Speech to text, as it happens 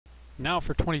Now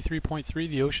for 23.3,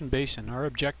 the Ocean Basin. Our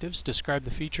objectives: describe the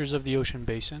features of the Ocean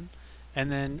Basin,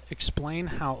 and then explain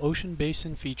how Ocean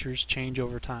Basin features change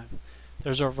over time.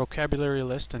 There's our vocabulary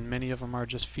list, and many of them are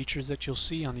just features that you'll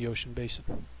see on the Ocean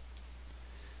Basin.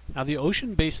 Now the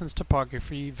Ocean Basin's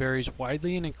topography varies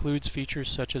widely and includes features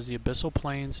such as the Abyssal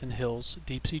Plains and Hills,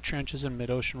 deep-sea trenches, and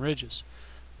mid-ocean ridges.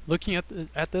 Looking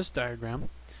at this diagram,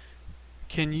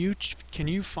 can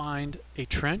you find a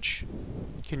trench?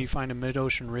 Can you find a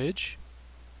mid-ocean ridge?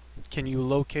 Can you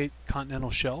locate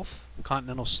continental shelf,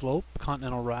 continental slope,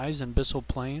 continental rise, and abyssal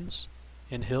plains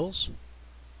and hills?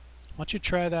 Why don't you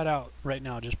try that out right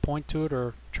now? Just point to it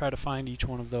or try to find each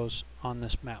one of those on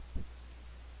this map.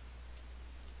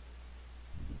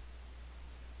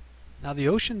 Now the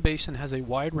Ocean Basin has a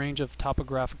wide range of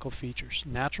topographical features.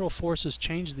 Natural forces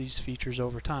change these features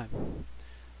over time.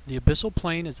 The Abyssal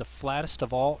Plain is the flattest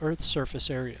of all Earth's surface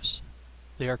areas.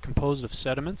 They are composed of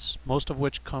sediments, most of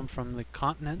which come from the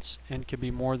continents and can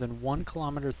be more than 1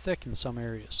 kilometer thick in some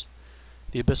areas.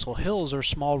 The Abyssal Hills are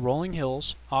small rolling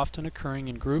hills, often occurring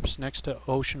in groups next to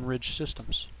ocean ridge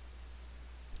systems.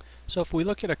 So if we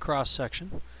look at a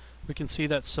cross-section, we can see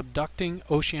that subducting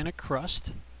oceanic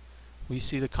crust. We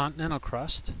see the continental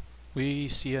crust. We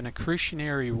see an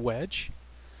accretionary wedge.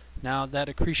 Now that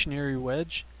accretionary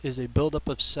wedge is a buildup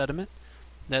of sediment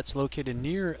that's located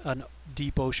near a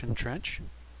deep ocean trench.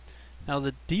 Now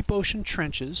the deep ocean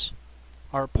trenches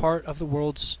are part of the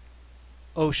world's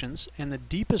oceans, and the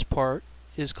deepest part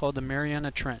is called the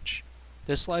Mariana Trench.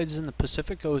 This lies in the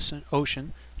Pacific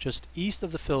Ocean just east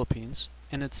of the Philippines,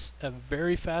 and it's a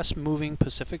very fast moving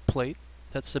Pacific plate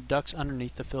that subducts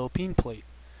underneath the Philippine plate.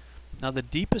 Now the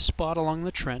deepest spot along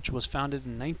the trench was founded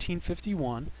in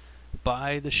 1951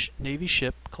 by the Navy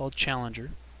ship called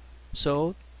Challenger.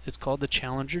 So it's called the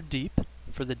Challenger Deep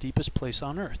for the deepest place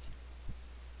on Earth.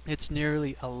 It's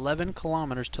nearly 11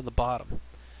 kilometers to the bottom,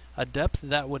 a depth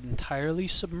that would entirely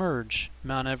submerge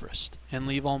Mount Everest and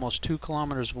leave almost 2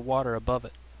 kilometers of water above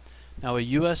it. Now a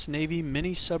U.S. Navy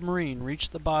mini-submarine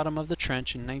reached the bottom of the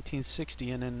trench in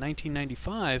 1960, and in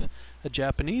 1995 a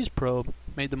Japanese probe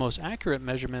made the most accurate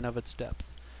measurement of its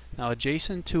depth. Now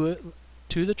adjacent to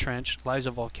the trench lies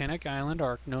a volcanic island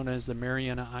arc known as the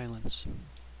Mariana Islands.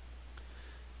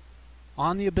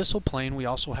 On the Abyssal Plain we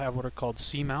also have what are called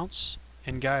seamounts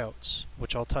and guyots,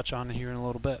 which I'll touch on here in a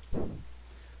little bit.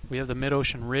 We have the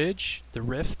mid-ocean ridge, the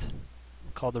rift,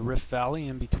 called the Rift Valley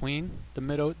in between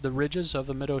the ridges of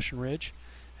the mid-ocean ridge,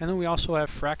 and then we also have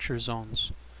fracture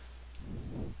zones.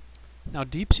 Now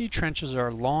deep-sea trenches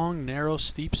are long, narrow,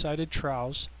 steep-sided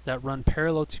troughs that run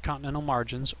parallel to continental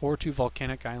margins or to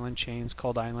volcanic island chains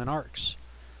called island arcs.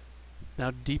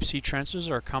 Now deep-sea trenches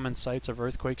are common sites of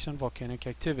earthquakes and volcanic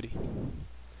activity.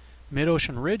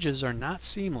 Mid-ocean ridges are not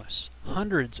seamless.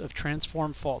 Hundreds of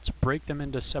transform faults break them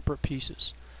into separate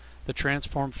pieces. The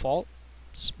transform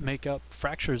faults make up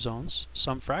fracture zones.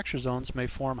 Some fracture zones may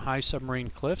form high submarine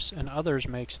cliffs, and others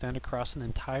may extend across an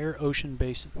entire ocean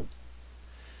basin.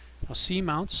 Now,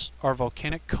 seamounts are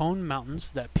volcanic cone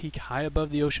mountains that peak high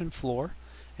above the ocean floor,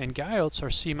 and guyots are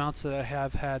seamounts that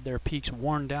have had their peaks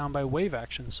worn down by wave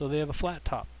action, so they have a flat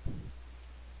top.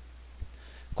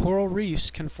 Coral reefs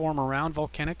can form around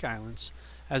volcanic islands.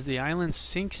 As the island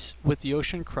sinks with the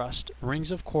ocean crust,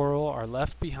 rings of coral are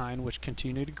left behind which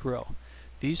continue to grow.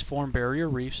 These form barrier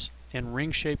reefs and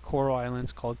ring-shaped coral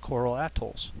islands called coral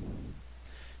atolls.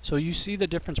 So you see the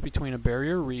difference between a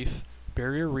barrier reef.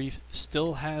 Barrier reef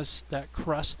still has that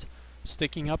crust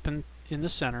sticking up in the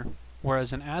center,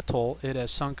 whereas an atoll, it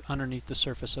has sunk underneath the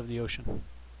surface of the ocean.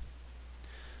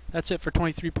 That's it for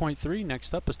 23.3.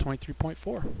 Next up is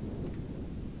 23.4.